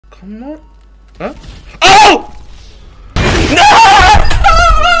Come on. Huh? Oh! No!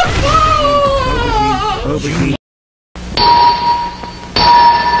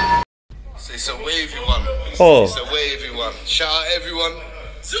 It's a wavy one. Oh. It's a wavy one. Shout out everyone.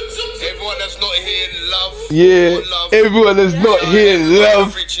 Everyone that's not here, love. Yeah, love. everyone that's not here,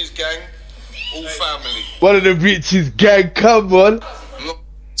 love. Riches gang, all family. One of the richest gang, come on.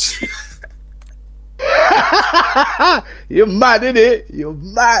 You're mad, innit? You're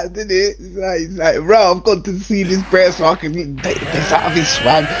mad, innit? It's like, bro, I've got to see this bread so I can take the piss out of his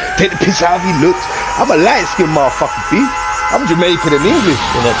swag, take the piss out of his looks. I'm a light-skinned motherfucker, B. I'm Jamaican and English.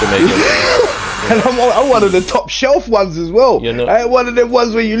 You're not Jamaican. And I'm one of the top shelf ones as well. You're not. I ain't one of them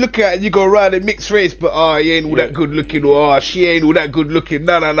ones where you look at it and you go around in mixed race, but he ain't all that good looking, or she ain't all that good looking.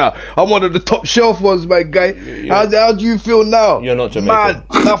 No. I'm one of the top shelf ones, my guy. How do you feel now? You're not Jamaican.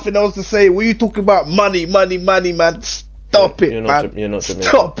 Man, nothing else to say. What are you talking about? Money, man. Stop it, man. You're not Jamaican.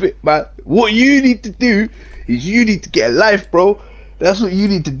 Stop it, man. What you need to do is you need to get a life, bro. That's what you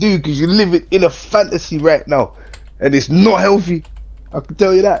need to do, because you're living in a fantasy right now. And it's not healthy. I can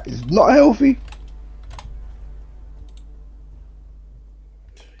tell you that. It's not healthy.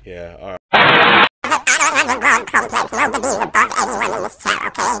 Yeah, alright.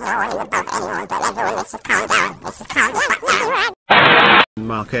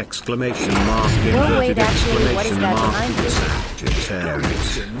 Mark exclamation mark wait, actually, what is that behind you?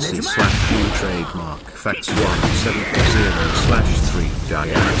 C/U trademark facts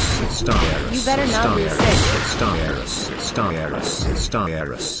 170/3 You better not be sick.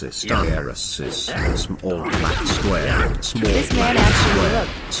 small black square This man actually look.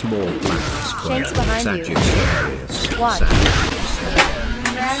 small black square Shank's behind you. Sagittarius What?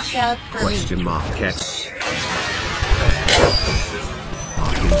 Crash out for me. question mark X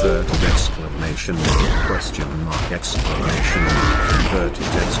inverted exclamation mark question mark exclamation mark inverted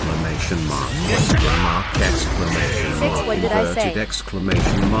exclamation mark question mark exclamation mark What did I say? inverted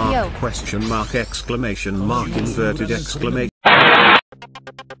exclamation mark Yo. question mark exclamation mark inverted exclamation.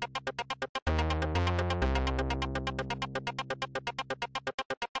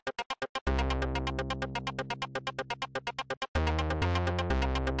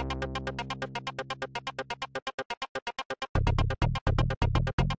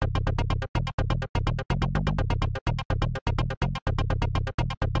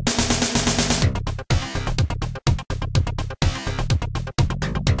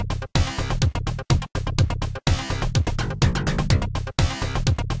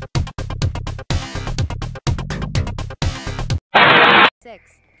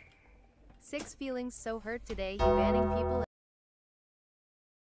 Six feelings so hurt today, you banning people.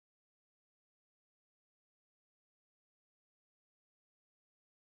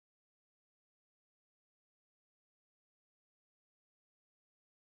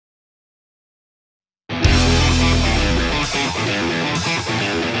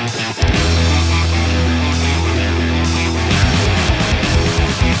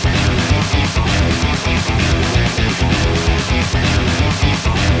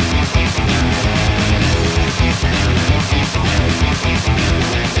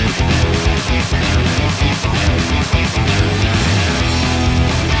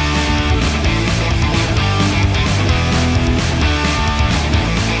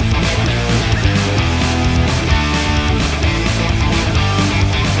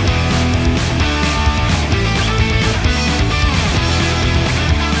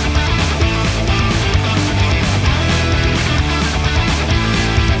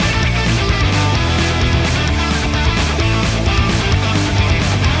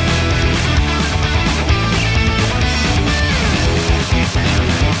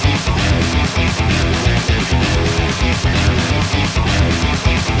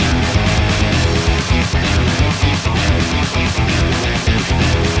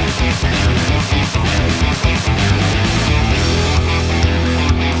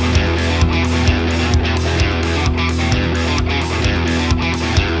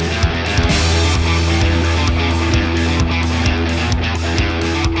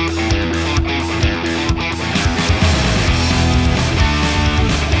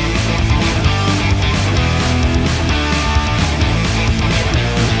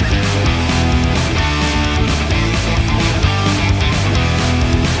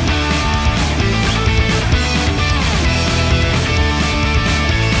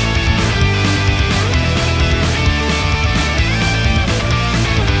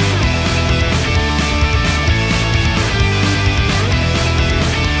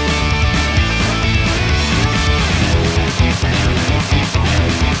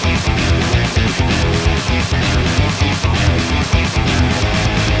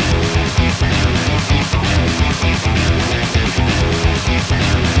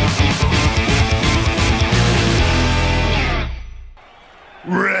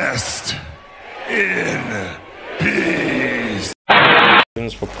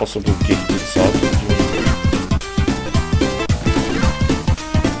 seconds for possible gifted subs.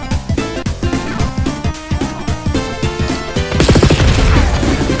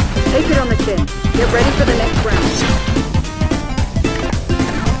 Take it on the chin. Get ready for the next round.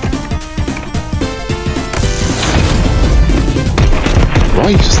 Why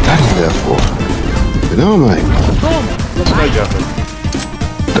are you just standing there for? You know, mate. No jumping.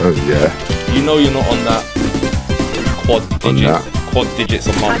 Oh yeah. You know you're not on that quad digits a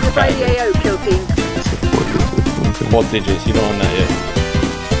month. Activate the AO, kill team. Quad digits, you're not on that yet.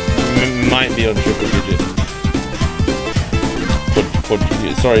 Might be on triple digits. Quad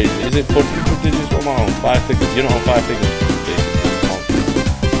digits. Sorry, is it quadruple digits? What am I on? 5 figures. You're not on 5 figures.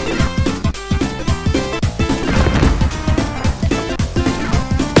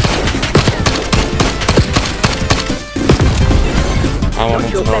 I want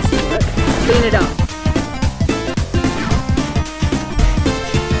Not your best work. Clean it up.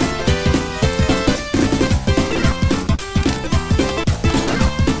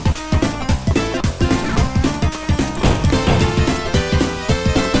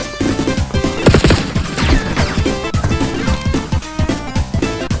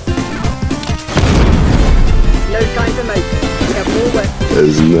 No time for motion. We have more work.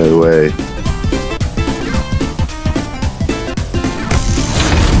 There's no way.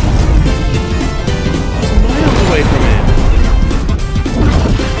 Away from it.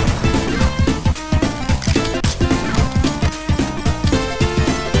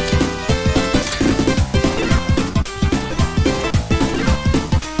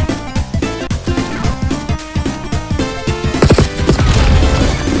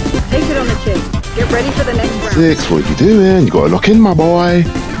 Take it on the chin. Get ready for the next round. 6, what you doing? You gotta lock in, my boy.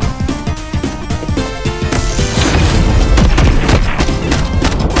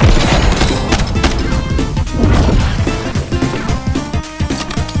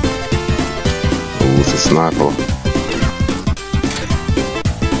 Oh, it's a sniper.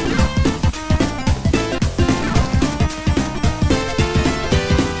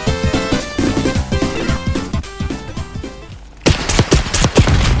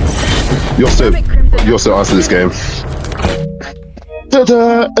 You're so awesome this game.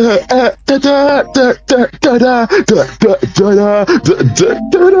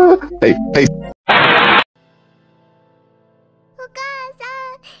 Hey, hey.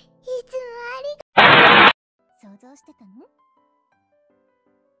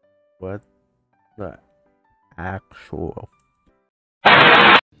 What the actual?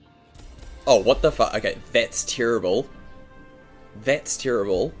 Oh, what the fuck? Okay, that's terrible. That's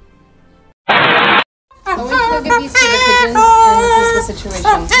terrible. So we still get used to the pigeons, and this is the situation.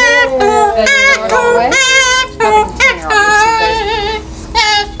 Good, throw it all away. Pop a container on this,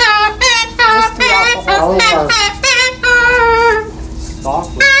 just throughout the whole thing. Stop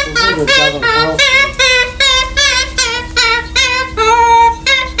with scissors, it doesn't work.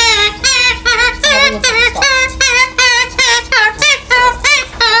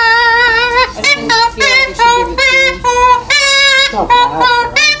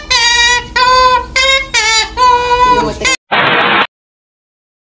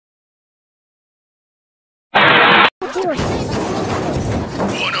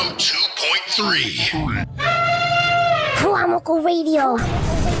 Radio.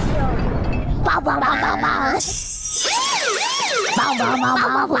 Bow, bow, bow, bow, bow. Bow, bow, bow,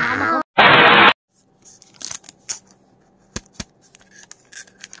 bow, bow.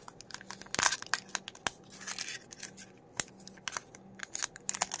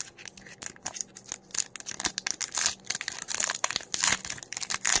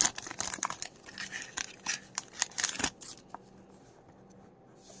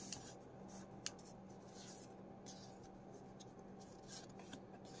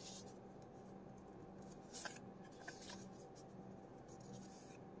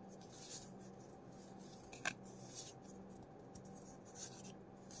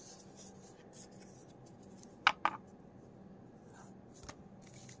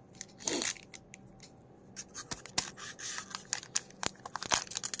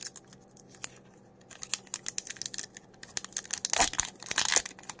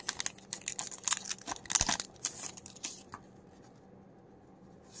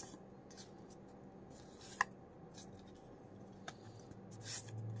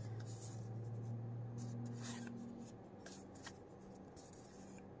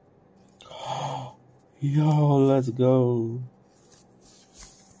 Yo, let's go.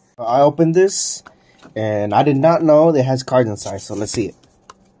 I opened this, and I did not know it has cards inside, so let's see it.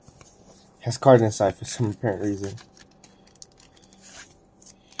 It has cards inside for some apparent reason.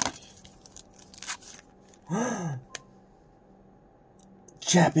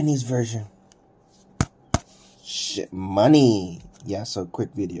 Japanese version. Shit, money. Yeah, so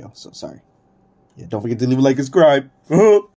quick video. So sorry. Yeah, don't forget to leave a like and subscribe.